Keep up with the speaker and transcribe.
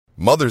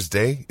Mother's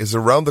Day is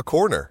around the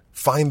corner.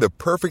 Find the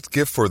perfect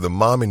gift for the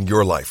mom in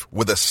your life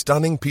with a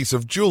stunning piece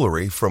of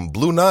jewelry from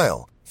Blue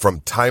Nile.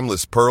 From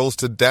timeless pearls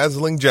to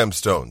dazzling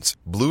gemstones,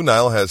 Blue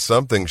Nile has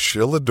something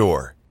she'll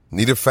adore.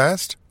 Need it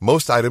fast?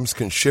 Most items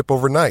can ship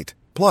overnight.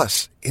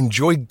 Plus,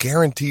 enjoy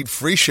guaranteed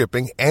free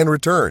shipping and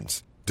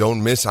returns.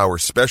 Don't miss our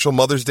special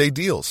Mother's Day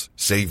deals.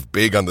 Save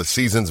big on the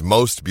season's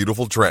most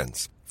beautiful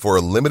trends. For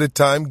a limited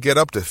time, get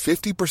up to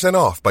 50%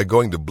 off by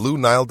going to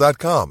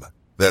BlueNile.com.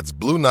 That's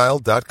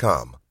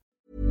BlueNile.com.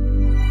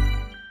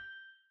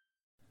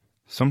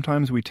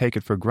 Sometimes we take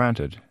it for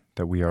granted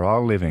that we are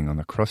all living on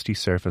the crusty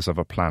surface of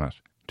a planet,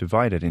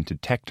 divided into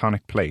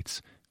tectonic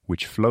plates,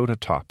 which float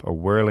atop a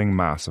whirling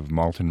mass of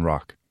molten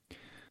rock.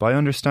 By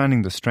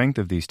understanding the strength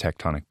of these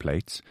tectonic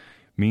plates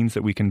means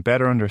that we can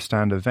better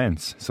understand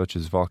events such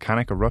as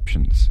volcanic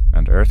eruptions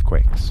and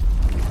earthquakes.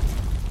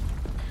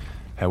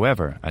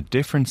 However, a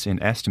difference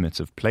in estimates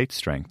of plate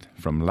strength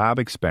from lab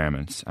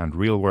experiments and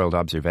real-world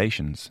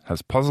observations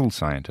has puzzled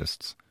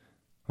scientists.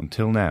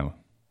 Until now.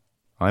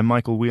 I'm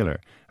Michael Wheeler,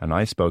 and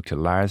I spoke to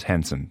Lars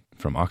Henson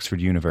from Oxford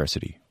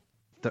University.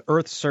 The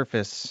Earth's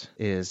surface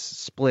is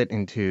split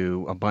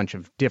into a bunch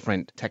of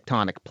different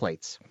tectonic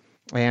plates.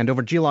 And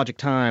over geologic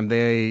time,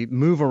 they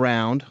move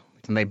around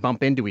and they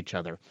bump into each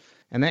other.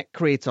 And that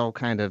creates all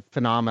kind of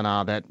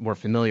phenomena that we're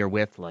familiar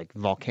with, like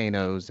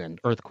volcanoes and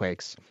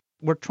earthquakes.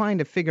 We're trying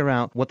to figure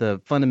out what the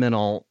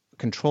fundamental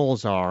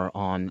controls are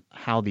on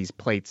how these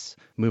plates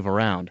move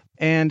around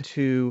and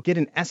to get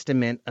an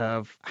estimate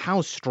of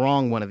how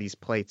strong one of these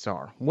plates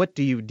are. What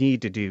do you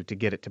need to do to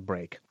get it to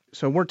break?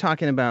 So we're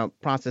talking about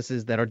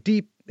processes that are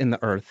deep in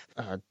the Earth,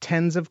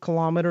 tens of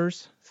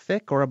kilometers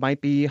thick, or it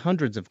might be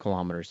hundreds of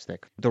kilometers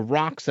thick. The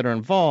rocks that are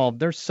involved,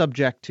 they're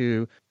subject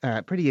to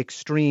pretty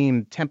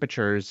extreme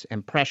temperatures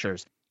and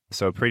pressures.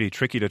 So pretty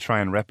tricky to try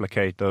and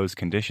replicate those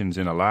conditions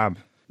in a lab.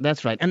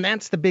 That's right. And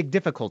that's the big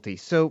difficulty.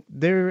 So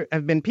there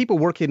have been people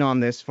working on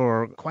this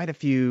for quite a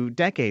few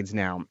decades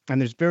now. And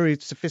there's very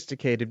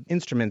sophisticated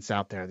instruments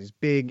out there, these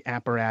big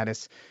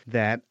apparatus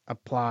that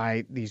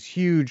apply these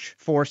huge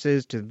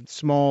forces to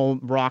small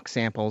rock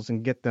samples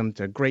and get them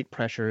to great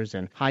pressures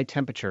and high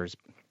temperatures.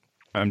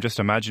 I'm just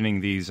imagining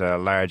these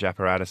large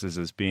apparatuses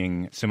as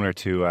being similar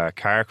to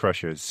car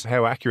crushers.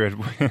 How accurate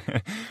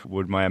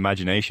would my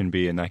imagination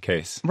be in that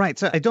case? Right.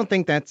 So I don't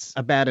think that's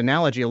a bad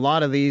analogy. A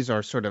lot of these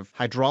are sort of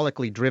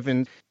hydraulically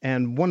driven.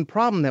 And one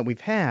problem that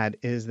we've had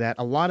is that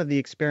a lot of the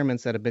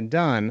experiments that have been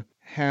done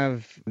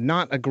have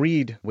not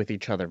agreed with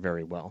each other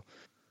very well.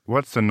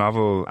 What's the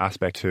novel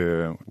aspect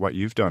to what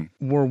you've done?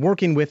 We're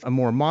working with a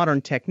more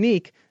modern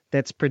technique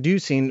that's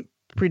producing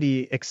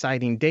pretty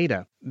exciting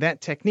data.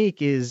 That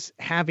technique is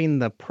having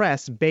the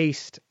press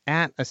based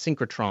at a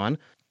synchrotron,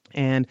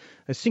 and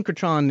a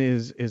synchrotron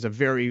is a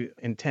very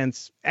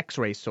intense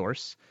X-ray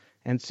source,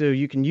 and so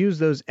you can use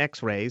those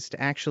X-rays to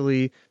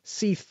actually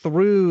see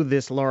through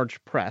this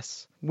large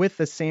press with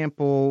the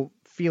sample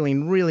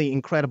feeling really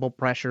incredible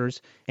pressures,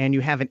 and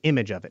you have an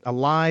image of it, a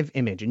live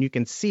image, and you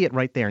can see it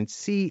right there and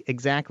see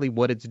exactly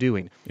what it's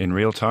doing. In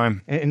real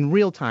time? In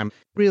real time.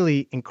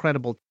 Really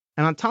incredible.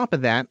 And on top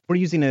of that, we're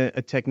using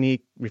a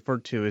technique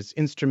referred to as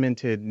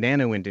instrumented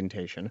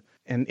nanoindentation.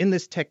 And in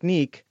this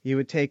technique, you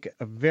would take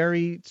a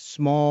very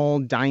small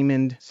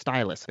diamond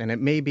stylus, and it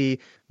may be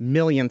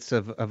millionths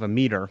of a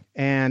meter,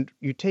 and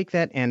you take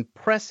that and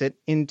press it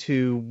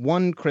into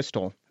one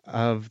crystal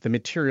of the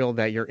material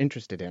that you're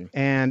interested in.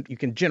 And you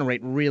can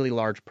generate really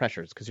large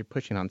pressures because you're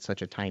pushing on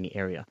such a tiny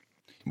area.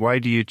 Why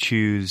do you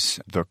choose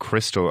the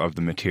crystal of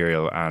the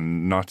material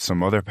and not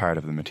some other part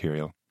of the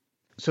material?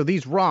 So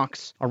these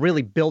rocks are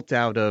really built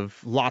out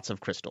of lots of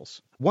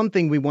crystals. One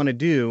thing we want to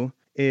do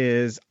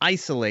is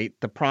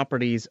isolate the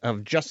properties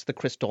of just the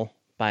crystal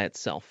by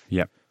itself.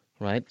 Yeah.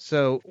 Right?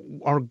 So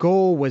our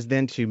goal was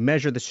then to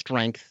measure the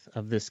strength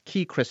of this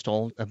key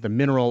crystal of the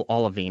mineral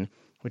olivine,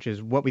 which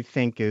is what we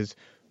think is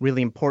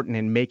really important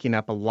in making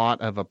up a lot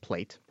of a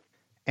plate.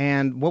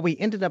 And what we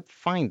ended up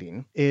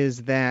finding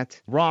is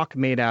that rock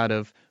made out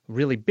of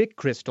really big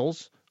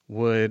crystals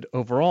would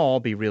overall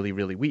be really,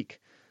 really weak.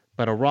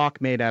 But a rock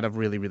made out of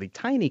really, really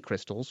tiny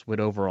crystals would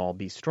overall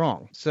be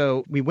strong.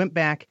 So we went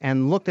back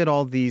and looked at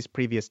all these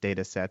previous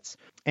data sets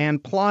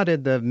and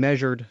plotted the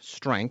measured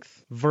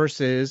strength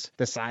versus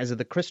the size of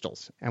the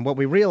crystals. And what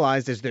we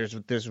realized is there's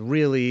this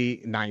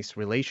really nice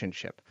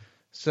relationship.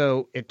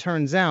 So it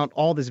turns out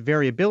all this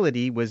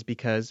variability was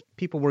because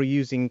people were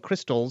using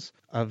crystals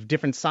of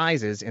different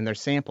sizes in their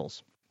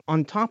samples.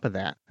 On top of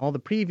that, all the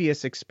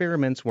previous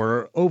experiments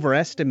were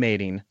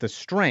overestimating the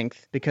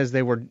strength because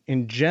they were,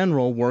 in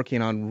general,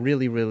 working on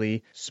really,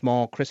 really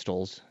small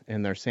crystals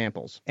in their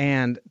samples.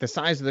 And the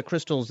size of the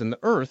crystals in the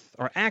Earth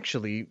are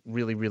actually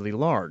really, really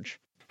large.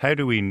 How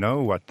do we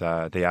know what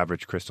the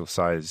average crystal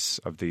size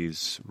of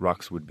these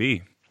rocks would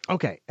be?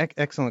 Okay,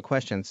 excellent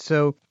question.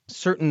 So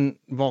certain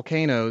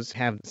volcanoes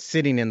have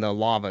sitting in the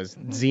lavas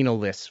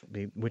xenoliths,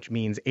 which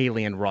means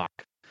alien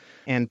rock.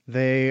 And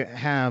they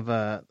have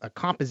a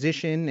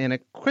composition and a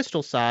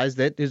crystal size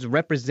that is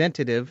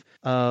representative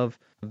of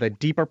the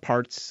deeper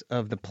parts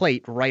of the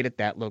plate right at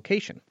that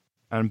location.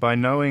 And by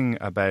knowing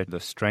about the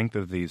strength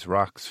of these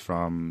rocks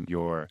from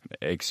your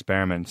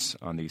experiments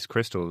on these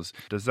crystals,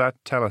 does that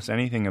tell us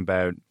anything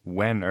about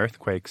when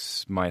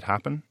earthquakes might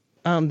happen?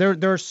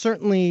 There are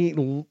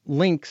certainly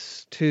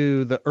links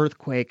to the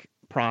earthquake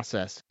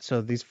process.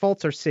 So these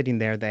faults are sitting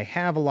there. They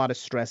have a lot of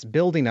stress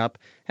building up,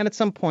 and at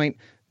some point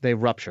they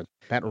rupture.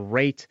 That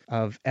rate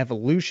of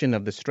evolution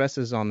of the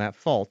stresses on that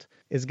fault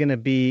is going to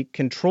be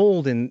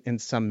controlled in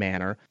some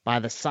manner by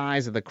the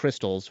size of the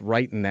crystals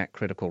right in that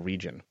critical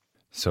region.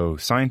 So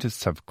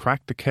scientists have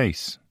cracked the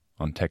case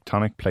on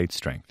tectonic plate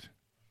strength.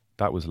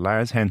 That was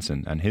Lars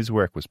Henson, and his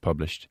work was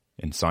published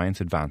in Science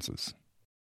Advances.